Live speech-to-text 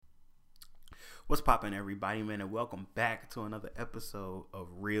What's poppin', everybody, man, and welcome back to another episode of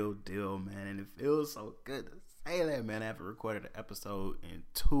Real Deal, man. And it feels so good to say that, man. I haven't recorded an episode in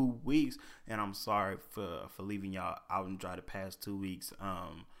 2 weeks, and I'm sorry for leaving y'all out and dry the past 2 weeks.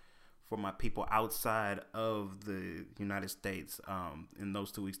 For my people outside of the United States, in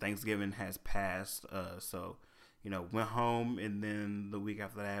those 2 weeks, Thanksgiving has passed, so went home, and then the week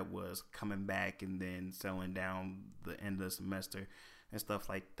after that was coming back and then settling down the end of the semester and stuff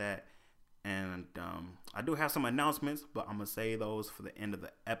like that. And I do have some announcements, but I'm going to save those for the end of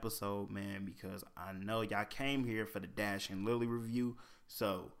the episode, man, because I know y'all came here for the Dash and Lily review.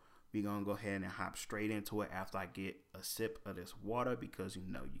 So we're going to go ahead and hop straight into it after I get a sip of this water, because you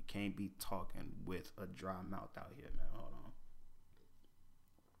can't be talking with a dry mouth out here, man. Hold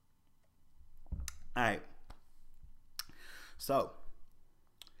on. All right. So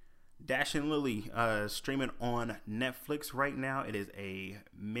Dash and Lily, streaming on Netflix right now. It is a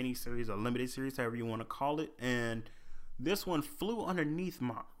mini series, a limited series, however you want to call it. And this one flew underneath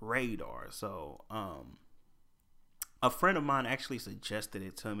my radar. So, a friend of mine actually suggested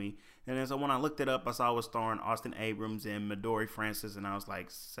it to me. And then so when I looked it up, I saw it was starring Austin Abrams and Midori Francis. And I was like,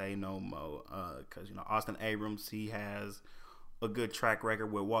 say no more. Because, Austin Abrams, he has a good track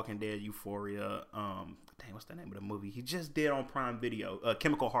record with Walking Dead, Euphoria. What's the name of the movie he just did on Prime Video?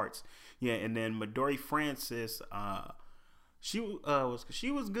 Chemical Hearts. Yeah, and then Midori Francis, she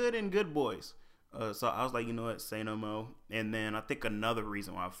was good in Good Boys. So I was like, you know what, say no more. And then I think another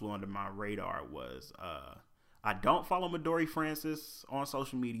reason why it flew under my radar was I don't follow Midori Francis on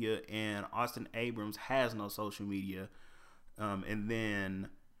social media, and Austin Abrams has no social media. And then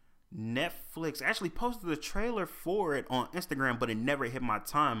Netflix actually posted the trailer for it on Instagram, but it never hit my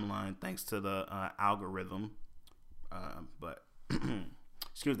timeline thanks to the algorithm. But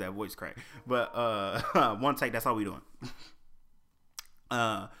excuse that voice crack. But one take, that's all we doing.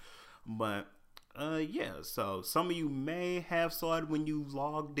 Yeah. So some of you may have saw it when you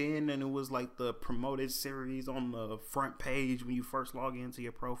logged in, and it was like the promoted series on the front page when you first log into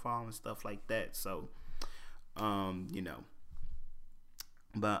your profile and stuff like that. So,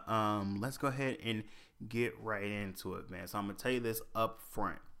 But let's go ahead and get right into it, man. So I'm gonna tell you this up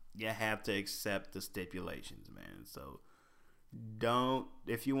front. You have to accept the stipulations, man. So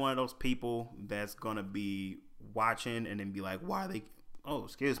if you're one of those people that's gonna be watching and then be like, why are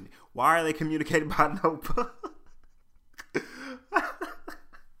they communicating by notebook?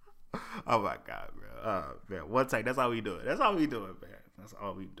 Oh my god, bro. Man, one take, that's how we do it. That's all we doing, man. That's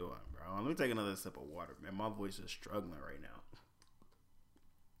all we doing, bro. Let me take another sip of water, man. My voice is struggling right now.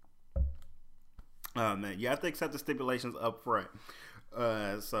 Man, you have to accept the stipulations up front.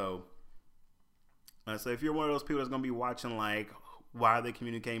 So if you're one of those people that's gonna be watching, like, why are they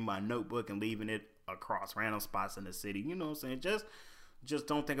communicating by notebook and leaving it across random spots in the city? You know what I'm saying? Just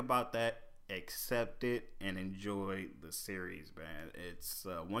don't think about that. Accept it and enjoy the series, man. It's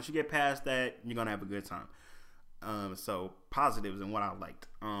once you get past that, you're gonna have a good time. So positives and what I liked.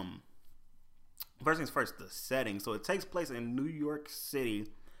 First things first, the setting. So it takes place in New York City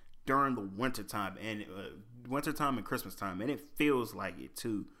during the wintertime and Christmas time, and it feels like it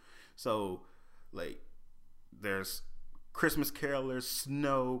too. So like there's Christmas carolers,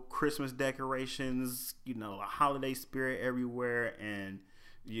 snow, Christmas decorations, a holiday spirit everywhere, and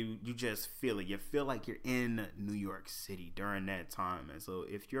you just feel it. You feel like you're in New York City during that time. And so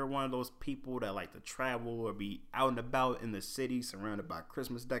if you're one of those people that like to travel or be out and about in the city surrounded by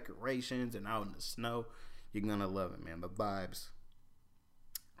Christmas decorations and out in the snow, you're gonna love it, man. The vibes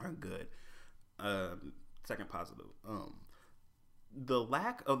are good. Second positive, the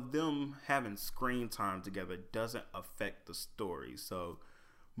lack of them having screen time together doesn't affect the story. So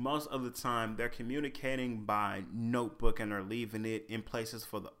most of the time they're communicating by notebook, and they're leaving it in places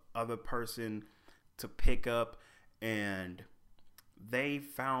for the other person to pick up, and they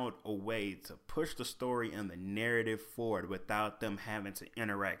found a way to push the story and the narrative forward without them having to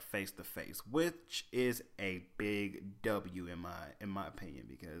interact face to face, which is a big W in my opinion,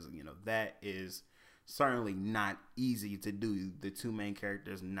 because that is certainly not easy to do. The two main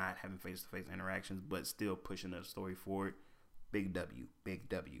characters not having face to face interactions, but still pushing the story forward. Big W.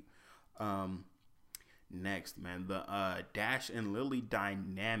 Next, man, the Dash and Lily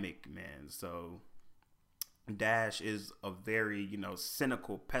dynamic, man. So Dash is a very,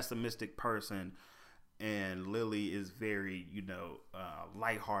 cynical, pessimistic person, and Lily is very,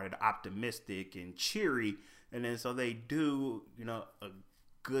 lighthearted, optimistic, and cheery. And then so they do, a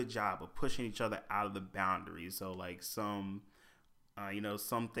good job of pushing each other out of the boundaries. So like some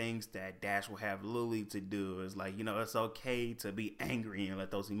things that Dash will have Lily to do is like, it's okay to be angry and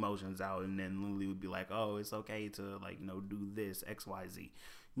let those emotions out. And then Lily would be like, oh, it's okay to do this, XYZ.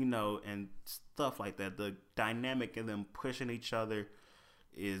 and stuff like that. The dynamic of them pushing each other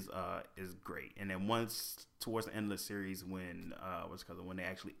is great. And then once towards the end of the series, when when they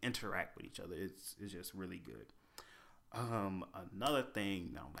actually interact with each other, it's just really good. Another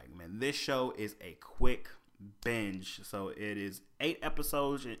thing, I'm like, man, this show is a quick binge. So it is 8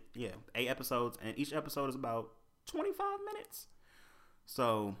 episodes. Yeah, 8 episodes, and each episode is about 25 minutes.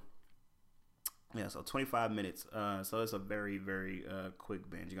 So yeah, so 25 minutes. So it's a very, very quick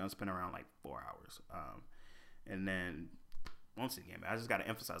binge. You're gonna spend around like 4 hours. And then once again, man, I just gotta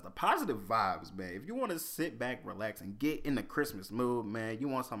emphasize the positive vibes, man. If you want to sit back, relax, and get in the Christmas mood, man, you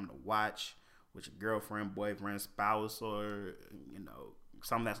want something to watch with your girlfriend, boyfriend, spouse, or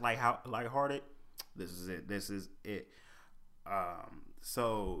something that's lighthearted. This is it.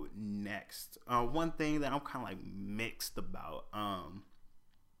 So next, one thing that I'm kind of like mixed about.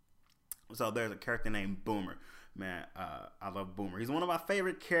 So there's a character named Boomer. Man, I love Boomer. He's one of my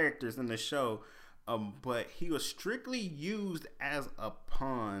favorite characters in the show. But he was strictly used as a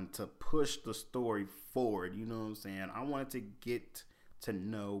pawn to push the story forward. You know what I'm saying? I wanted to get to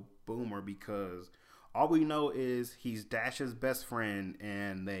know Boomer because all we know is he's Dash's best friend,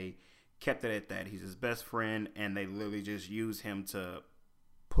 and they kept it at that. He's his best friend, and they literally just use him to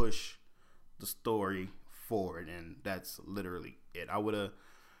push the story forward, and that's literally it. I would have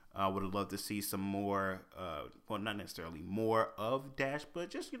loved to see some more, well, not necessarily more of Dash,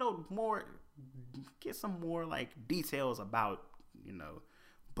 but just more, get some more like details about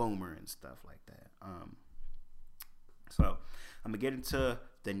Boomer and stuff like that. So I'm gonna get into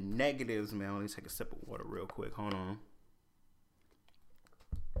the negatives, man. Let me take a sip of water real quick. Hold on.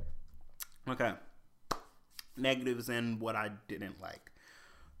 Okay. Negatives and what I didn't like.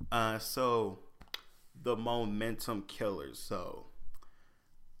 So the momentum killers. So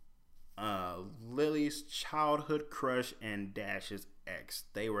Lily's childhood crush and Dash's ex,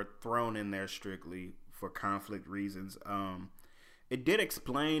 they were thrown in there strictly for conflict reasons. It did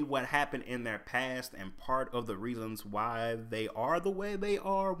explain what happened in their past and part of the reasons why they are the way they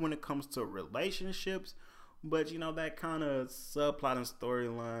are when it comes to relationships. But that kind of subplot and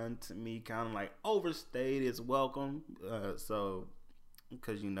storyline to me kind of like overstayed its welcome. So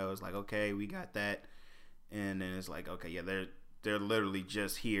because it's like, okay, we got that, and then it's like, okay, yeah, they're literally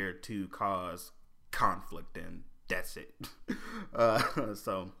just here to cause conflict, and that's it.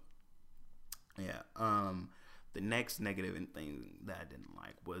 So yeah. The next negative thing that I didn't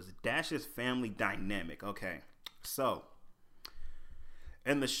like was Dash's family dynamic. Okay, so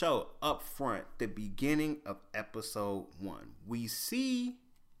in the show, up front, the beginning of episode 1, we see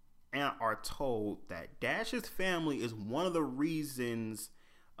and are told that Dash's family is one of the reasons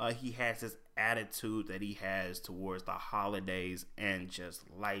he has this attitude that he has towards the holidays and just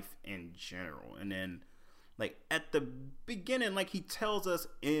life in general. And then, like, at the beginning, like, he tells us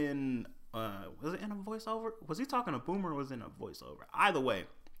in was it in a voiceover? Was he talking to Boomer or was it in a voiceover? Either way,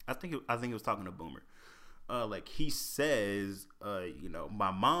 I think he was talking to Boomer. Like, he says,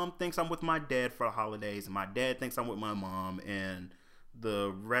 my mom thinks I'm with my dad for the holidays, and my dad thinks I'm with my mom, and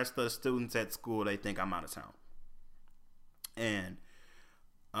the rest of the students at school, they think I'm out of town. And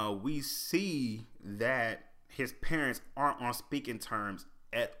we see that his parents aren't on speaking terms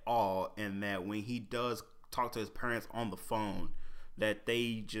at all, and that when he does talk to his parents on the phone, that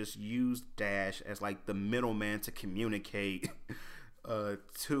they just use Dash as like the middleman to communicate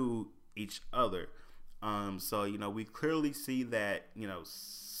to each other. So we clearly see that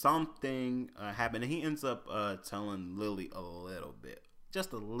something happened, and he ends up telling Lily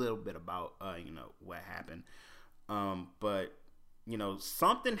just a little bit about what happened. But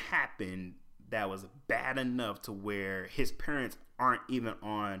something happened that was bad enough to where his parents aren't even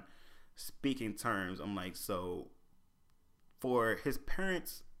on speaking terms. I'm like, so for his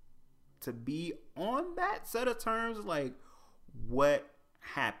parents to be on that set of terms, like, what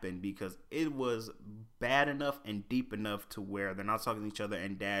happened? Because it was bad enough and deep enough to where they're not talking to each other,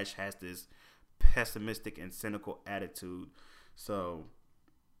 and Dash has this pessimistic and cynical attitude. So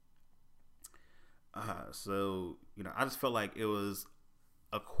I just felt like it was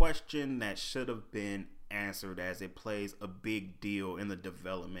a question that should have been answered, as it plays a big deal in the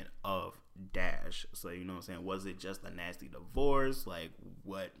development of Dash. So what I'm saying, was it just a nasty divorce? Like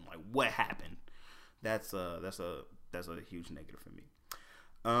what happened? That's a huge negative for me.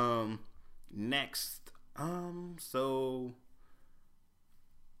 Next, so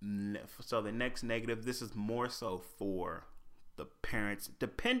the next negative, this is more so for the parents,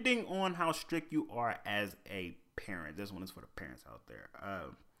 depending on how strict you are as a parent. This one is for the parents out there.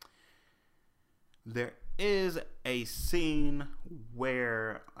 There is a scene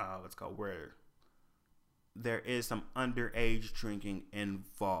where there is some underage drinking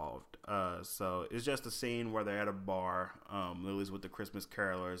involved. So it's just a scene where they're at a bar. Lily's with the Christmas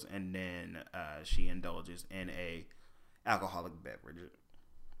carolers, and then she indulges in a alcoholic beverage.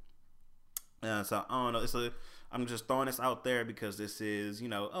 So I don't know. I'm just throwing this out there because this is,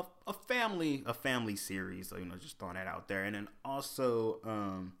 a family series. So, just throwing that out there. And then also,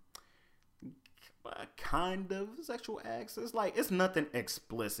 kind of sexual acts. It's nothing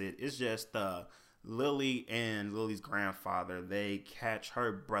explicit. It's just Lily and Lily's grandfather. They catch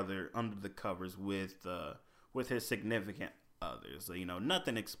her brother under the covers with his significant others. So,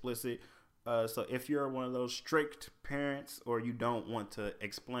 nothing explicit. So if you're one of those strict parents, or you don't want to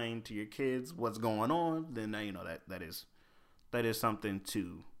explain to your kids what's going on, then that is something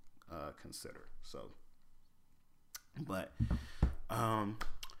to consider. So, but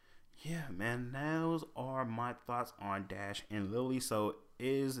yeah, man, those are my thoughts on Dash and Lily. So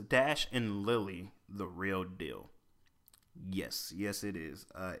is Dash and Lily the real deal? Yes, it is.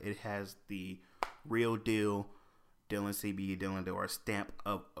 It has the real deal Dylan CB Dylan Door stamp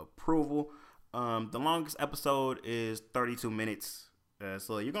of approval. The longest episode is 32 minutes.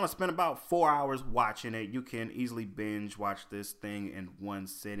 So you're going to spend about 4 hours watching it. You can easily binge watch this thing in one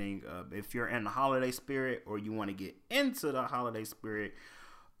sitting. If you're in the holiday spirit, or you want to get into the holiday spirit,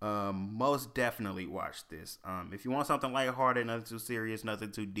 most definitely watch this. If you want something lighthearted, nothing too serious,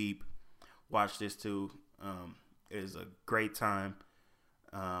 nothing too deep, watch this too. It is a great time.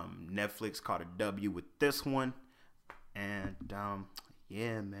 Netflix caught a W with this one. And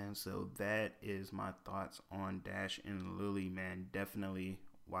yeah, man, so that is my thoughts on Dash and Lily, man. Definitely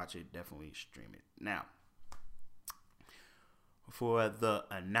watch it, definitely stream it. Now, for the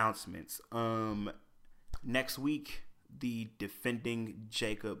announcements, next week the Defending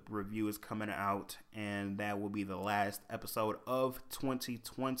Jacob review is coming out, and that will be the last episode of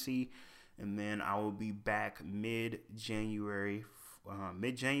 2020. And then I will be back mid-January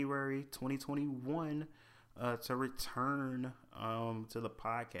 2021 to return to the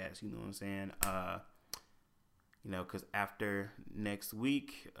podcast. You know what I'm saying? Because after next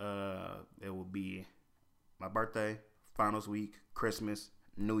week, it will be my birthday, finals week, Christmas,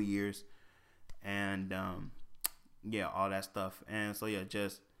 New Year's, and all that stuff. And so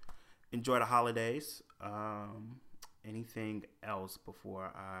just enjoy the holidays. Anything else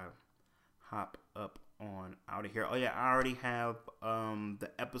before I hop up on out of here? Oh yeah, I already have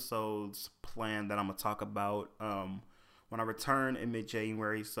the episodes planned that I'm gonna talk about when I return in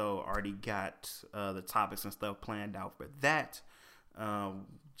mid-January. So already got the topics and stuff planned out for that.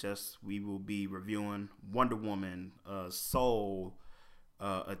 We will be reviewing Wonder Woman, Soul,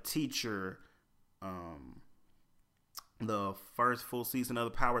 A Teacher, the first full season of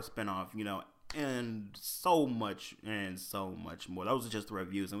the Power spinoff, and so much more. Those are just the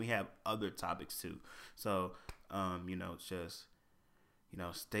reviews, and we have other topics too. So,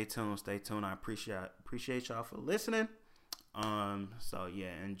 stay tuned. I appreciate y'all for listening.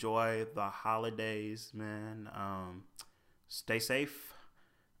 Enjoy the holidays, man. Stay safe.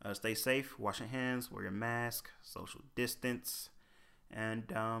 Wash your hands, wear your mask, social distance,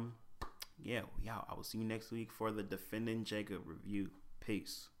 and I will see you next week for the Defending Jacob review.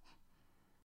 Peace.